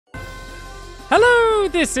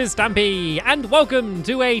this is Stampy, and welcome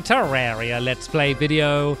to a Terraria Let's Play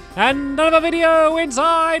video, and another video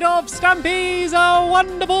inside of Stampy's A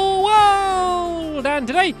Wonderful World! And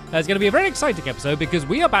today is going to be a very exciting episode because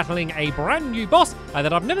we are battling a brand new boss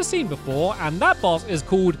that I've never seen before, and that boss is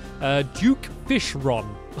called Duke Fishron,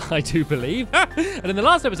 I do believe. And in the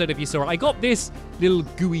last episode, if you saw it, I got this little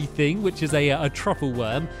gooey thing, which is a truffle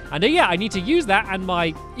worm. And yeah, I need to use that and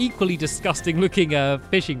my equally disgusting looking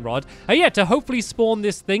fishing rod, to hopefully spawn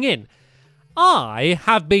this thing in. I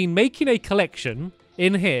have been making a collection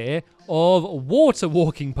in here of water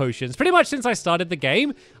walking potions. Pretty much since I started the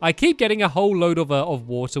game, I keep getting a whole load of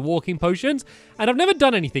water walking potions, and I've never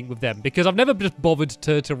done anything with them because I've never just bothered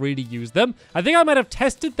to really use them. I think I might have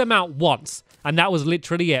tested them out once, and that was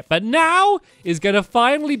literally it. But now is going to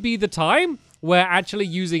finally be the time where actually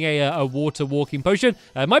using a water walking potion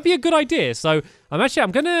might be a good idea. So I'm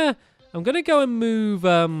gonna go and move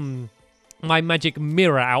my magic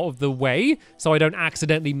mirror out of the way so I don't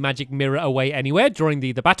accidentally magic mirror away anywhere during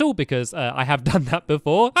the battle, because I have done that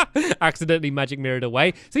before. Accidentally magic mirrored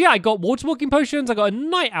away. So yeah, I got water walking potions. I got a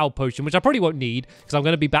night owl potion, which I probably won't need because I'm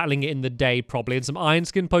going to be battling it in the day probably, and some iron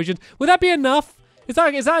skin potions. Would that be enough? Is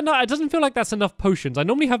that enough? It doesn't feel like that's enough potions. I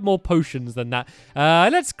normally have more potions than that.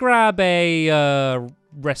 Let's grab a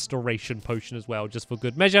restoration potion as well, just for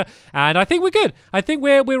good measure, and I think we're good. I think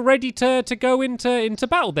we're ready to go into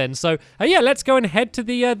battle then. So yeah, let's go and head to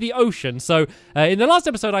the ocean. So in the last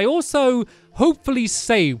episode, I also hopefully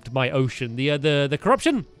saved my ocean. The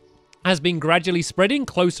corruption has been gradually spreading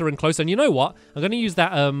closer and closer, and you know what? I'm going to use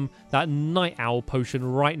that that night owl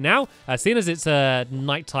potion right now, seeing as it's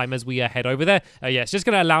nighttime as we head over there. Yeah, it's just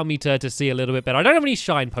going to allow me to see a little bit better. I don't have any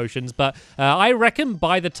shine potions, but I reckon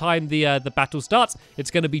by the time the battle starts, it's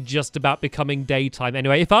going to be just about becoming daytime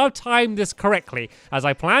anyway. If I've timed this correctly as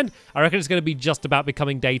I planned, I reckon it's going to be just about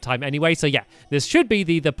becoming daytime anyway. So yeah, this should be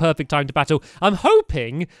the perfect time to battle. I'm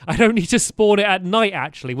hoping I don't need to spawn it at night,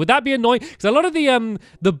 actually. Would that be annoying? Because a lot of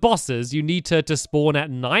the bosses you need to spawn at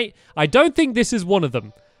night. I don't think this is one of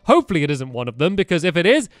them. Hopefully it isn't one of them, because if it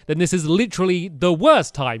is, then this is literally the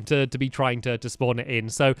worst time to be trying to spawn it in.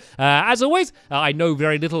 So as always, I know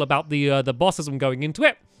very little about the boss as I'm going into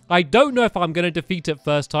it. I don't know if I'm going to defeat it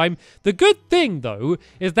first time. The good thing, though,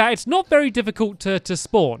 is that it's not very difficult to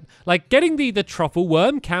spawn. Like, getting the truffle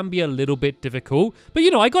worm can be a little bit difficult, but, you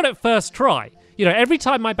know, I got it first try. You know, every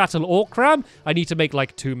time I battle Orcram, I need to make,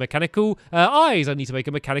 like, 2 mechanical eyes. I need to make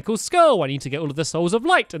a mechanical skull. I need to get all of the souls of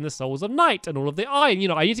light and the souls of night and all of the iron. You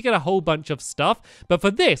know, I need to get a whole bunch of stuff. But for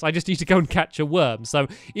this, I just need to go and catch a worm. So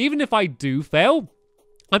even if I do fail,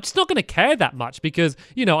 I'm just not going to care that much because,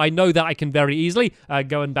 you know, I know that I can very easily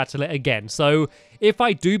go and battle it again. So if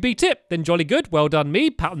I do beat it, then jolly good. Well done me.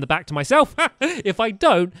 Pat on the back to myself. If I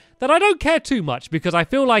don't, then I don't care too much because I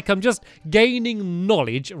feel like I'm just gaining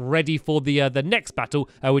knowledge ready for the next battle,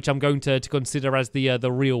 which I'm going to consider as the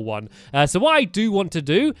real one. So what I do want to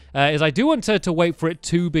do is I do want to wait for it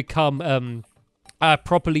to become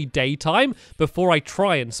properly daytime before I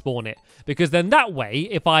try and spawn it, because then that way,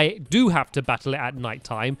 if I do have to battle it at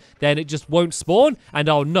nighttime, then it just won't spawn and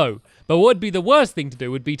I'll know. But what would be the worst thing to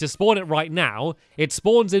do would be to spawn it right now. It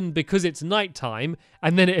spawns in because it's nighttime,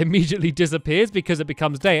 and then it immediately disappears because it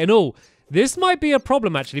becomes day. And this might be a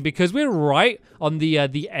problem actually, because we're right on the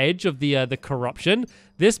edge of the corruption.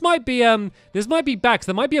 This might be bad, 'cause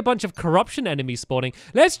there might be a bunch of corruption enemies spawning.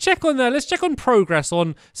 Let's check on progress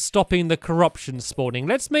on stopping the corruption spawning.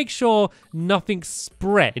 Let's make sure nothing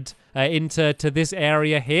spread into this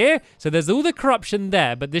area here. So there's all the corruption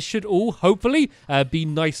there, but this should all hopefully be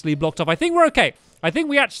nicely blocked off. I think we're okay. I think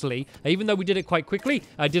we actually, even though we did it quite quickly,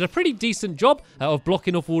 did a pretty decent job of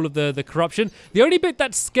blocking off all of the corruption. The only bit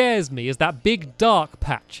that scares me is that big dark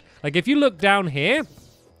patch. Like, if you look down here,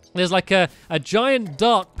 there's like a giant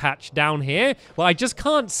dark patch down here where I just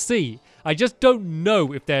can't see. I just don't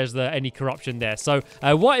know if there's any corruption there. So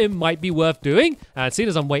what it might be worth doing, seeing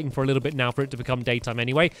as I'm waiting for a little bit now for it to become daytime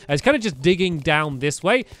anyway, is kind of just digging down this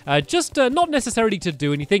way, just not necessarily to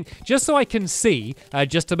do anything, just so I can see,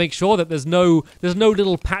 just to make sure that there's no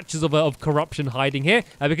little patches of corruption hiding here,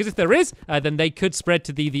 because if there is, then they could spread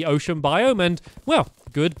to the ocean biome, and, well,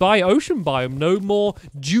 goodbye ocean biome. No more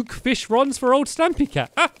Duke Fishrons for old Stampy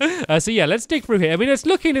Cat. So yeah, let's dig through here. I mean, it's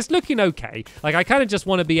looking okay. Like, I kind of just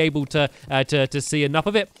want to be able to see enough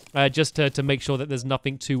of it, just to make sure that there's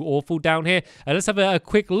nothing too awful down here. Let's have a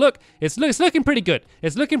quick look. It's looking pretty good.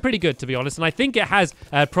 It's looking pretty good, to be honest, and I think it has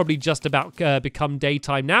probably just about become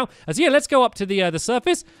daytime now. So yeah, let's go up to the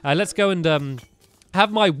surface. Let's go and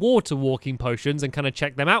have my water walking potions and kind of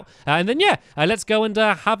check them out. And then, yeah, let's go and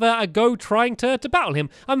have a go trying to battle him.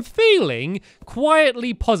 I'm feeling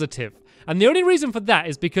quietly positive And the only reason for that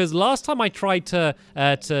is because last time I tried to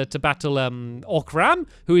battle Orkram,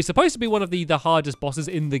 who is supposed to be one of the hardest bosses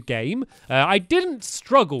in the game, I didn't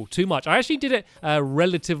struggle too much. I actually did it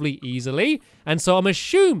relatively easily. And so I'm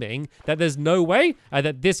assuming that there's no way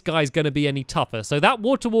that this guy's going to be any tougher. So that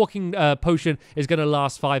water walking potion is going to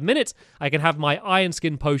last 5 minutes. I can have my iron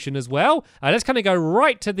skin potion as well. Let's kind of go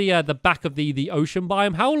right to the back of the ocean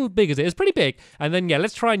biome. How big is it? It's pretty big. And then, yeah,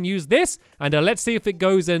 let's try and use this. And let's see if it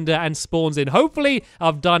goes and spawns in. Hopefully,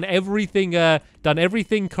 I've done everything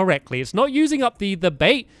correctly. It's not using up the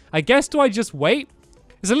bait. I guess, do I just wait?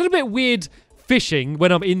 It's a little bit weird fishing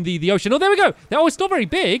when I'm in the ocean. Oh, there we go. Oh, it's not very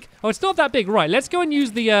big. Oh, it's not that big. Right, let's go and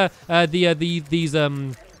use the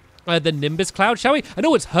Nimbus cloud, shall we? I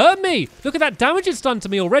know it's hurt me. Look at that damage it's done to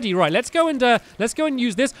me already. Right, let's go and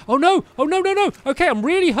use this. Oh no. Oh no. Okay, I'm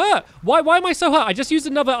really hurt. Why am I so hurt? I just used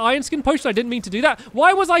another iron skin potion. I didn't mean to do that.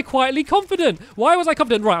 Why was I quietly confident? Why was I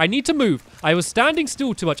confident? Right, I need to move. I was standing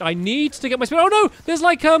still too much. I need to get my speed. Oh no, there's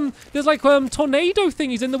like tornado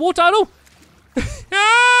thingies in the water. Oh no.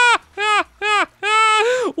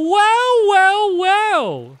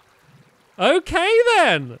 Well. Okay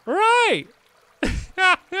then. Right.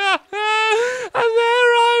 And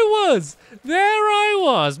there I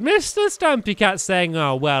was, Mr. Stampy Cat saying,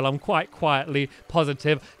 oh, well, I'm quite quietly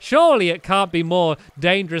positive. Surely it can't be more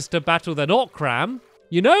dangerous to battle than Orkram.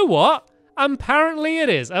 You know what? Apparently it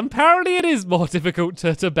is. Apparently it is more difficult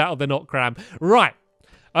to battle than Orkram. Right.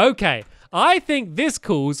 Okay. I think this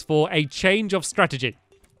calls for a change of strategy.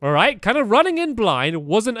 All right, kind of running in blind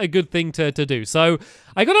wasn't a good thing to do. So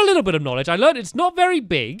I got a little bit of knowledge. I learned it's not very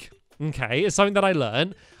big. Okay, it's something that I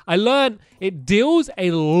learned. I learned it deals a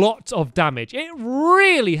lot of damage. It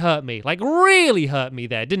really hurt me, like really hurt me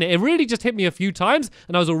there, didn't it? It really just hit me a few times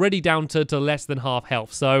and I was already down to less than half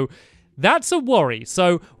health. So that's a worry.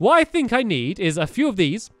 So what I think I need is a few of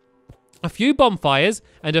these, a few bonfires,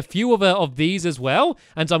 and a few of these as well.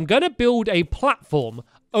 And I'm going to build a platform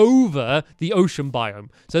over the ocean biome.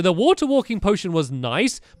 So the water walking potion was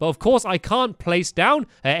nice, but of course I can't place down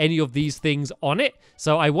any of these things on it.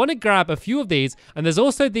 So I want to grab a few of these, and there's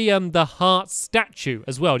also the heart statue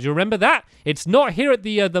as well. Do you remember that? It's not here at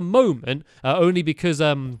the moment, only because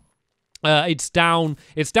it's down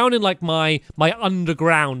in like my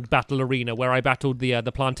underground battle arena where I battled the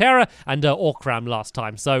Plantera and Orkram last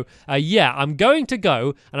time. So yeah, I'm going to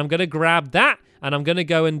go and I'm going to grab that. And I'm going to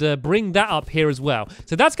go and bring that up here as well.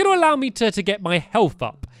 So that's going to allow me to get my health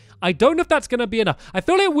up. I don't know if that's going to be enough. I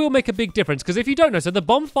feel it will make a big difference, because if you don't know, so the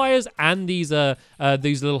bonfires and these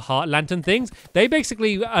little heart lantern things, they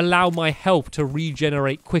basically allow my health to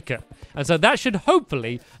regenerate quicker. And so that should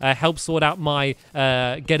hopefully help sort out my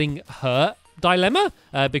getting hurt dilemma,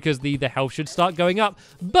 because the health should start going up.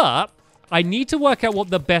 But I need to work out what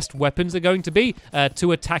the best weapons are going to be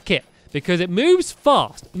to attack it. Because it moves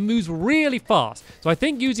fast. It moves really fast. So I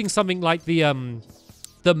think using something like the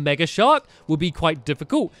Mega Shark will be quite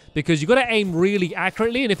difficult, because you've got to aim really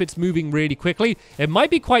accurately, and if it's moving really quickly, it might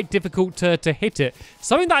be quite difficult to hit it.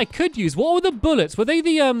 Something that I could use, what were the bullets? Were they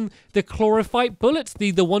the chlorophyte bullets?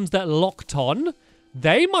 The ones that locked on?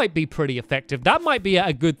 They might be pretty effective. That might be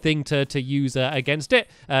a good thing to use against it.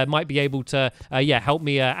 Might be able to, help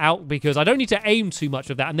me out, because I don't need to aim too much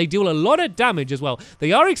of that. And they deal a lot of damage as well.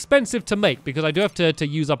 They are expensive to make, because I do have to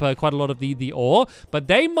use up quite a lot of the ore. But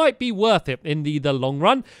they might be worth it in the long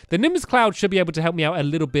run. The Nimbus Cloud should be able to help me out a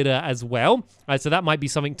little bit as well. So that might be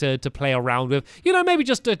something to play around with. You know, maybe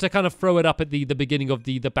just to kind of throw it up at the beginning of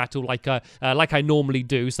the battle like I normally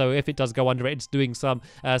do. So if it does go under it, it's doing some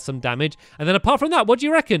damage. And then apart from that, what do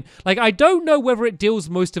you reckon? Like, I don't know whether it deals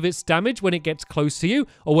most of its damage when it gets close to you,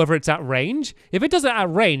 or whether it's at range. If it does it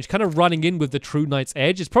at range, kind of running in with the True Knight's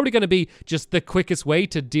Edge is probably going to be just the quickest way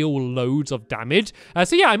to deal loads of damage.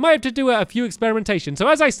 So yeah, I might have to do a few experimentations. So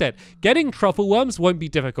as I said, getting truffle worms won't be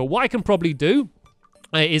difficult. What I can probably do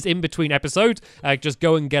is in between episodes, just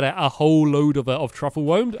go and get a whole load of truffle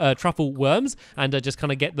worms, and just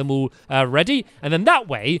kind of get them all ready. And then that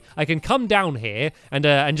way, I can come down here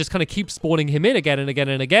and just kind of keep spawning him in again and again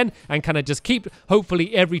and again, and kind of just keep,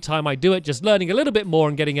 hopefully every time I do it, just learning a little bit more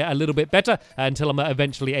and getting it a little bit better until I'm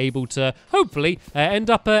eventually able to, hopefully, end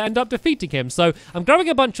up defeating him. So I'm grabbing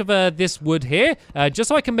a bunch of this wood here, just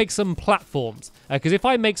so I can make some platforms. Because if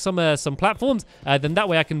I make some platforms, then that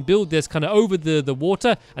way I can build this kind of over the water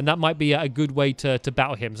water, and that might be a good way to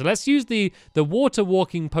battle him. So let's use the water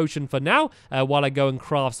walking potion for now, while I go and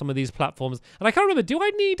craft some of these platforms. And I can't remember, do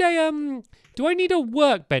I need a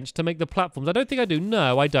workbench to make the platforms? I don't think I do.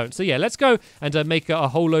 No, I don't. So yeah, let's go and make a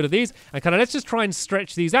whole load of these, and kind of let's just try and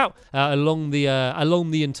stretch these out along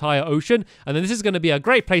the entire ocean. And then this is going to be a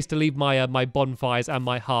great place to leave my my bonfires and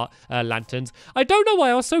my heart lanterns. I don't know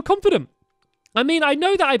why I was so confident. I mean, I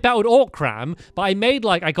know that I battled Orkram, but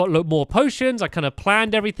I got more potions, I kind of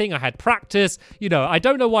planned everything, I had practice, you know, I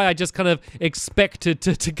don't know why I just kind of expected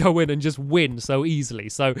to go in and just win so easily.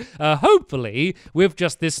 So, hopefully, with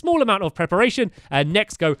just this small amount of preparation,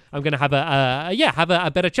 next go, I'm going to have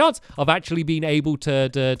a better chance of actually being able to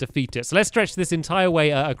defeat it. So let's stretch this entire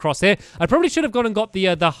way across here. I probably should have gone and got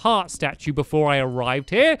the heart statue before I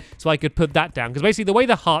arrived here, so I could put that down, because basically the way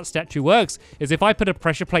the heart statue works is if I put a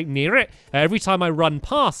pressure plate near it, every time I run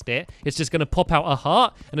past it, it's just going to pop out a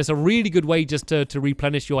heart, and it's a really good way just to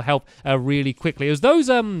replenish your health really quickly. It was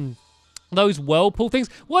those whirlpool things.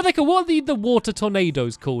 What are they called? What are the water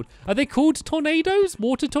tornadoes called? Are they called tornadoes?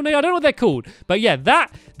 Water tornado? I don't know what they're called. But yeah,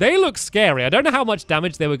 they look scary. I don't know how much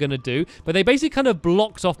damage they were going to do, but they basically kind of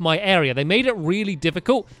blocked off my area. They made it really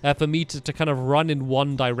difficult for me to kind of run in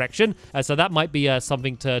one direction. So that might be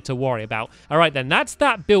something to worry about. All right, then. That's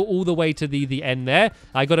that built all the way to the end there.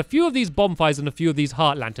 I got a few of these bonfires and a few of these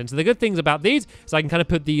heart lanterns. So the good things about these is I can kind of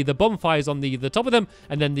put the bonfires on the top of them,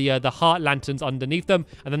 and then the heart lanterns underneath them,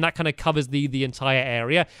 and then that kind of covers the entire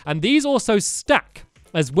area. And these also stack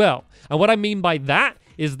as well. And what I mean by that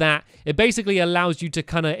is that it basically allows you to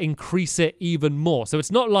kind of increase it even more. So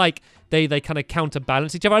it's not like they kind of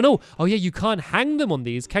counterbalance each other. I know, oh yeah, you can't hang them on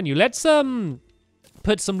these, can you? Let's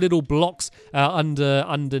put some little blocks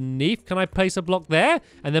underneath. Can I place a block there?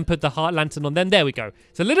 And then put the heart lantern on them. There we go.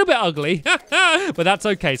 It's a little bit ugly, but that's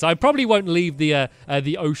okay. So I probably won't leave the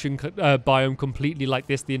ocean biome completely like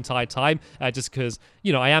this the entire time, just because,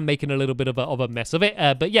 you know, I am making a little bit of a mess of it.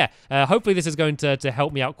 But yeah, hopefully this is going to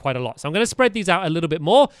help me out quite a lot. So I'm going to spread these out a little bit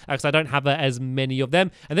more, because I don't have as many of them.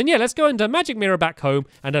 And then yeah, let's go into Magic Mirror back home,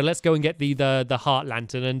 and let's go and get the heart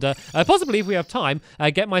lantern, and possibly, if we have time,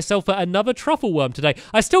 get myself another truffle worm today.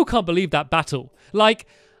 I still can't believe that battle. Like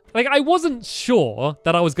I wasn't sure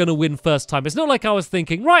that I was going to win first time. It's not like I was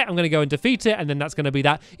thinking, right, I'm going to go and defeat it, and then that's going to be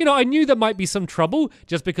that. You know, I knew there might be some trouble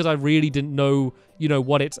just because I really didn't know, you know,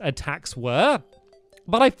 what its attacks were.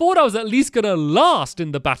 But I thought I was at least going to last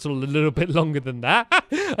in the battle a little bit longer than that.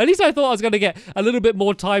 At least I thought I was going to get a little bit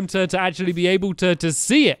more time to actually be able to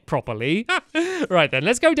see it properly. Right then,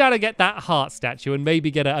 let's go down and get that heart statue and maybe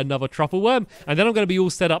get another truffle worm. And then I'm going to be all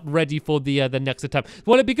set up ready for the next attempt.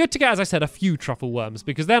 Well, it'd be good to get, as I said, a few truffle worms,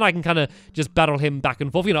 because then I can kind of just battle him back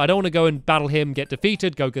and forth. You know, I don't want to go and battle him, get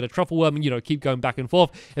defeated, go get a truffle worm, and, you know, keep going back and forth.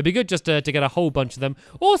 It'd be good just to get a whole bunch of them.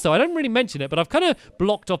 Also, I didn't really mention it, but I've kind of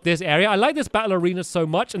blocked off this area. I like this battle arena so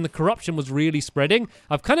much, and the corruption was really spreading.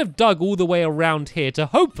 I've kind of dug all the way around here to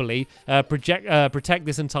hopefully protect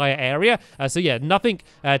this entire area. So yeah, nothing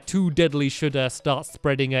too deadly should start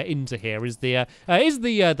spreading into here is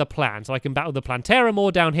the plan. So I can battle the Plantera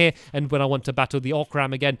more down here, and when I want to battle the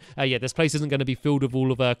Orkram again, yeah, this place isn't going to be filled with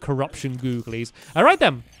all of corruption googlies. All right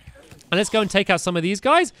then. And let's go and take out some of these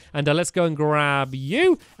guys, and let's go and grab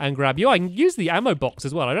you and grab you. I can use the ammo box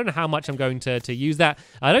as well. I don't know how much I'm going to use that.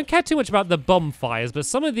 I don't care too much about the bonfires, but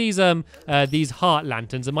some of these heart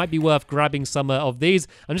lanterns, it might be worth grabbing some of these.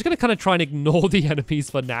 I'm just going to kind of try and ignore the enemies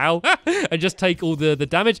for now and just take all the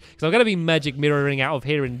damage, because I'm going to be magic mirroring out of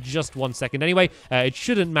here in just 1 second anyway. It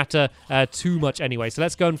shouldn't matter too much anyway. So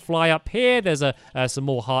let's go and fly up here. There's some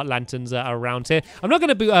more heart lanterns around here. I'm not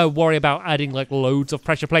going to worry about adding like loads of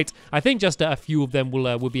pressure plates. I think just a few of them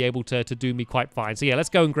will be able to do me quite fine. So yeah, let's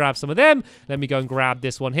go and grab some of them. Let me go and grab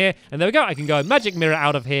this one here. And there we go. I can go and magic mirror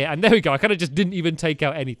out of here. And there we go. I kind of just didn't even take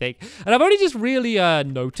out anything. And I've only just really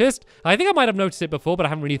noticed. I think I might have noticed it before, but I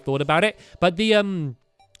haven't really thought about it. But the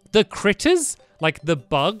critters, like the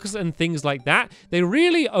bugs and things like that, they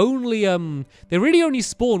really only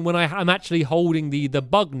spawn when I'm actually holding the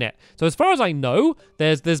bug net. So as far as I know,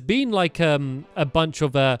 there's been like a bunch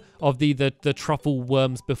of the truffle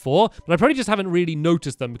worms before, but I probably just haven't really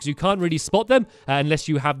noticed them because you can't really spot them unless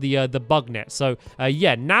you have the bug net. So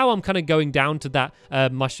yeah, now I'm kind of going down to that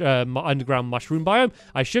underground mushroom biome.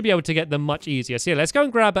 I should be able to get them much easier. So yeah, let's go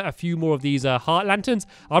and grab a few more of these heart lanterns.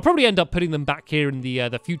 I'll probably end up putting them back here in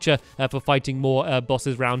the future for fighting more more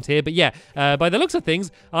bosses around here. But yeah, by the looks of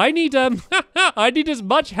things, I need I need as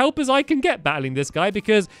much help as I can get battling this guy,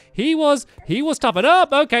 because he was tough. And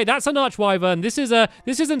okay, that's an archwyvern. This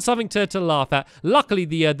isn't something to laugh at. Luckily,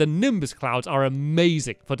 the Nimbus clouds are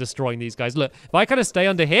amazing for destroying these guys. Look, if I kind of stay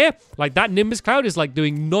under here, like that Nimbus cloud is like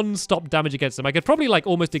doing non-stop damage against him. I could probably like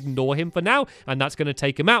almost ignore him for now, and that's going to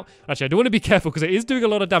take him out. Actually, I do want to be careful because it is doing a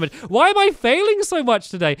lot of damage. Why am I failing so much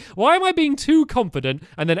today? Why am I being too confident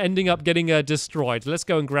and then ending up getting destroyed? Let's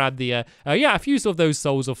go and grab the a few of those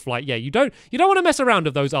souls of flight. Yeah, you don't want to mess around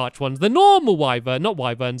with those arch ones. The normal wyvern, not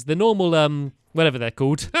wyverns, the normal whatever they're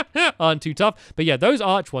called, aren't too tough. But yeah, those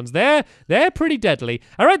arch ones, they're pretty deadly.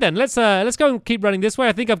 All right then, let's go and keep running this way.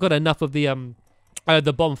 I think I've got enough of the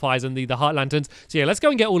bonfires and the heart lanterns. So yeah, let's go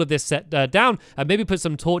and get all of this set down, and maybe put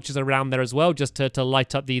some torches around there as well, just to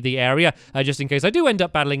light up the area, just in case I do end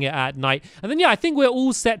up battling it at night. And then yeah, I think we're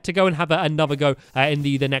all set to go and have another go in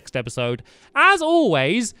the next episode. As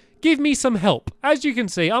always, give me some help. As you can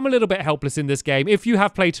see, I'm a little bit helpless in this game. If you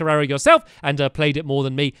have played Terraria yourself and played it more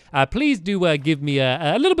than me, please do give me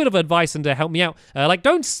a little bit of advice and help me out. Like,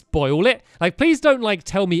 don't spoil it. Like, please don't like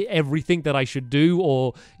tell me everything that I should do,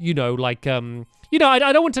 or like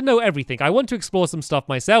I don't want to know everything. I want to explore some stuff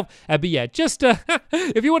myself. But yeah, just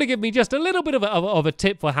if you want to give me just a little bit of a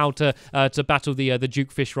tip for how to battle the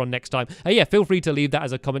Duke Fishron next time, yeah, feel free to leave that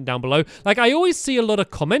as a comment down below. Like, I always see a lot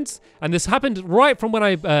of comments, and this happened right from when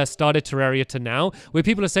I started Terraria to now, where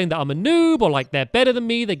people are saying that I'm a noob, or like they're better than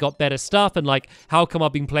me, they got better stuff, and like, how come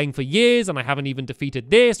I've been playing for years and I haven't even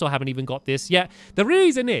defeated this, or haven't even got this yet? The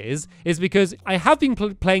reason is because I have been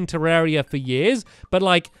playing Terraria for years, but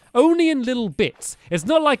like only in little bits. It's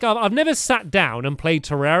not like I've never sat down and played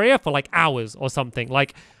Terraria for like hours or something.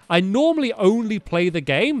 Like, I normally only play the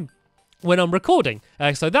game when I'm recording,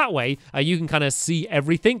 so that way you can kind of see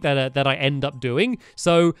everything that I end up doing.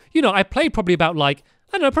 So I play probably about like,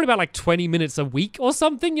 I don't know, probably about like 20 minutes a week or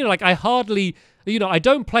something. Like, I hardly, I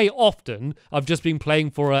don't play often. I've just been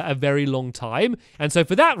playing for a very long time. And so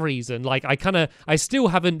for that reason, like, I still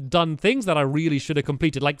haven't done things that I really should have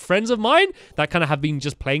completed. Like, friends of mine that kind of have been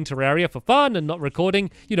just playing Terraria for fun and not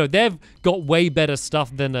recording, they've got way better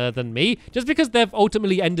stuff than me, just because they've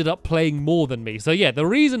ultimately ended up playing more than me. So yeah, the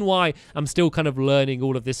reason why I'm still kind of learning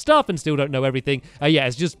all of this stuff and still don't know everything, yeah,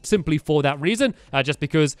 it's just simply for that reason, just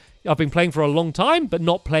because I've been playing for a long time, but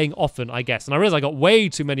not playing often, I guess. And I realize I got way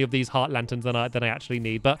too many of these heart lanterns than I actually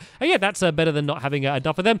need. But yeah, that's better than not having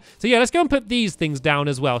enough of them. So yeah, let's go and put these things down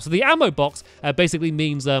as well. So the ammo box basically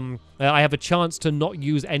means I have a chance to not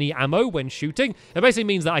use any ammo when shooting. It basically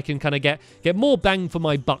means that I can kind of get more bang for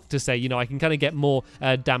my buck, to say, I can kind of get more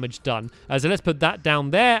damage done. So let's put that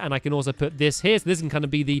down there, and I can also put this here. So this can kind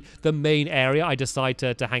of be the main area I decide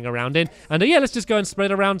to hang around in. And yeah, let's just go and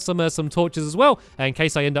spread around some torches as well, in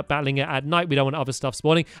case I end up battling it at night. We don't want other stuff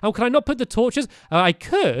spawning. Oh, can I not put the torches? I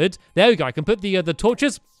could. There we go. I can put the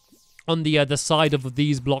torches on the side of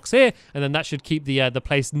these blocks here, and then that should keep the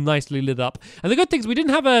place nicely lit up. And the good thing is we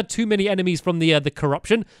didn't have too many enemies from the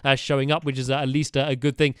corruption showing up, which is at least a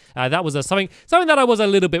good thing. That was something that I was a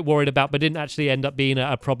little bit worried about, but didn't actually end up being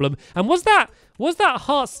a problem. And was that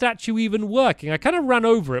heart statue even working? I kind of ran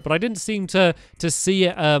over it, but I didn't seem to see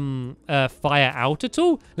it fire out at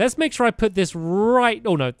all. Let's make sure I put this right.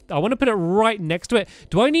 Oh no, I want to put it right next to it.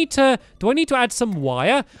 Do I need to add some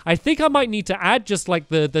wire? I think I might need to add just like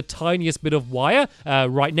the tiniest bit of wire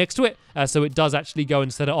right next to it, so it does actually go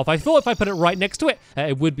and set it off. I thought if I put it right next to it,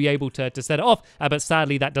 it would be able to set it off, but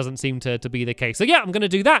sadly that doesn't seem to be the case. So yeah, I'm going to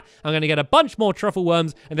do that. I'm going to get a bunch more truffle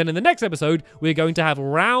worms, and then in the next episode, we're going to have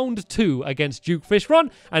round 2 against Duke Fishron,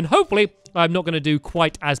 and hopefully I'm not going to do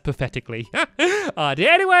quite as pathetically.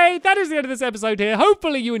 Anyway, that is the end of this episode here.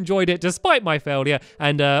 Hopefully you enjoyed it despite my failure,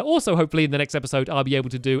 and also hopefully in the next episode I'll be able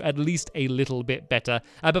to do at least a little bit better.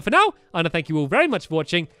 But for now, I want to thank you all very much for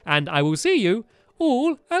watching, and I will see you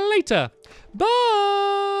all later.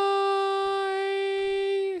 Bye!